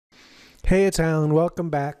Hey, it's Alan. Welcome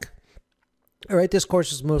back. All right, this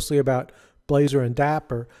course is mostly about Blazor and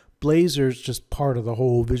Dapper. Blazor is just part of the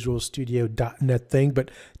whole Visual Studio .NET thing, but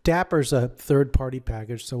Dapper's a third-party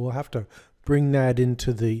package, so we'll have to bring that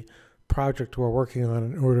into the project we're working on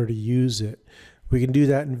in order to use it. We can do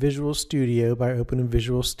that in Visual Studio by opening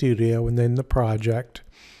Visual Studio and then the project.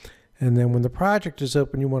 And then when the project is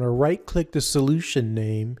open, you want to right-click the solution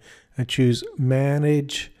name and choose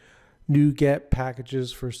Manage NuGet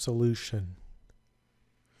Packages for Solution.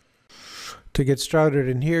 To get started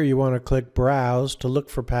in here, you want to click Browse to look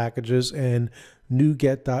for packages, and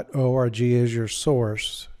NuGet.org is your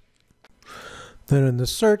source. Then in the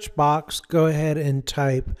search box, go ahead and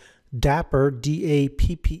type Dapper,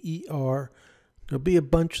 D-A-P-P-E-R. There'll be a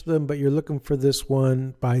bunch of them, but you're looking for this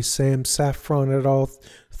one by Sam Saffron et al.,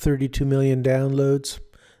 32 million downloads.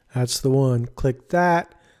 That's the one. Click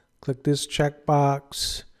that. Click this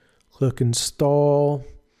checkbox. Click Install.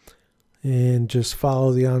 And just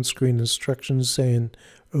follow the on-screen instructions saying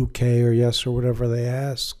OK or yes or whatever they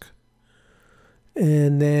ask.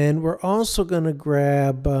 And then we're also going to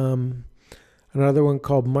grab another one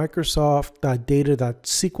called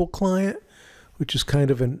Microsoft.data.sql client, which is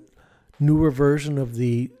kind of a newer version of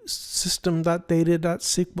the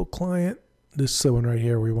System.data.sql client. This is the one right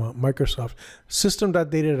here we want, Microsoft.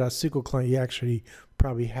 System.data.sql client you actually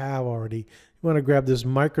probably have already. You want to grab this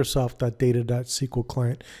Microsoft.data.sql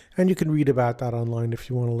client, and you can read about that online if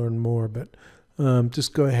you want to learn more, but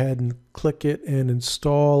just go ahead and click it and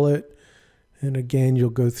install it. And again,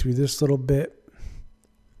 you'll go through this little bit.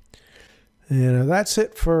 And that's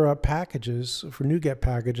it for packages, for NuGet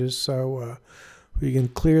packages. So we can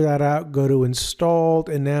clear that out, go to installed,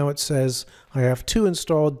 and now it says I have two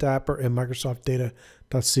installed, Dapper and Microsoft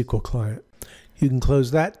Data.sql client. You can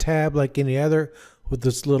close that tab like any other with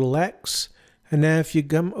this little X. And now if you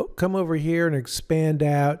come over here and expand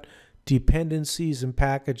out dependencies and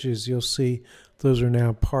packages, you'll see those are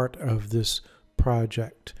now part of this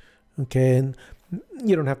project. Okay, and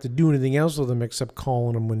you don't have to do anything else with them except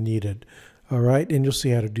calling them when needed. All right, and you'll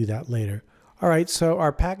see how to do that later. All right, so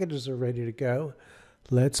our packages are ready to go.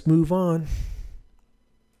 Let's move on.